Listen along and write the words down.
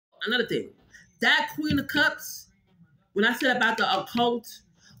another thing. That Queen of Cups, when I said about the occult,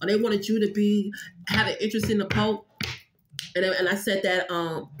 or they wanted you to have an interest in the occult, and I said that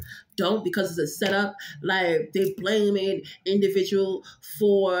don't, because it's a setup. Like, they blaming individual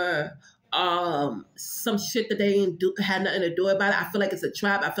for some shit that they ain't had nothing to do about it. I feel like it's a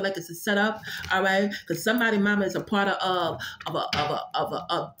trap. I feel like it's a setup. All right, because somebody mama is a part of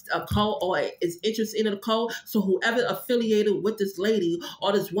a cult, or is interested in a cult. So whoever affiliated with this lady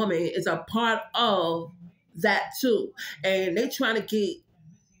or this woman is a part of that too, and they trying to get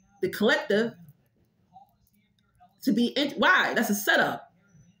the collective to be why? That's a setup.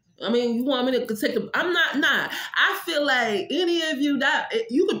 I mean, you want me to take them? I'm not. I feel like any of you that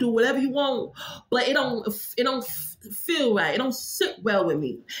you could do whatever you want, but it don't feel right. It don't sit well with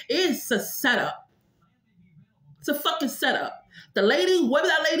me. It's a setup. It's a fucking setup. The lady, whoever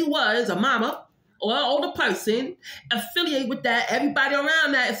that lady was, a mama or an older person, affiliate with that. Everybody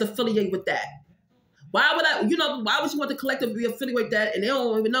around that is affiliated with that. Why would why would you want the collective to be affiliated with that? And they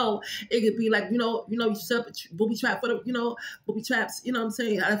don't even know. It could be like, you set up a booby trap for the, booby traps. You know what I'm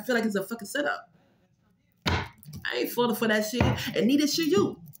saying? I feel like it's a fucking setup. I ain't falling for that shit. And neither should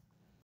you.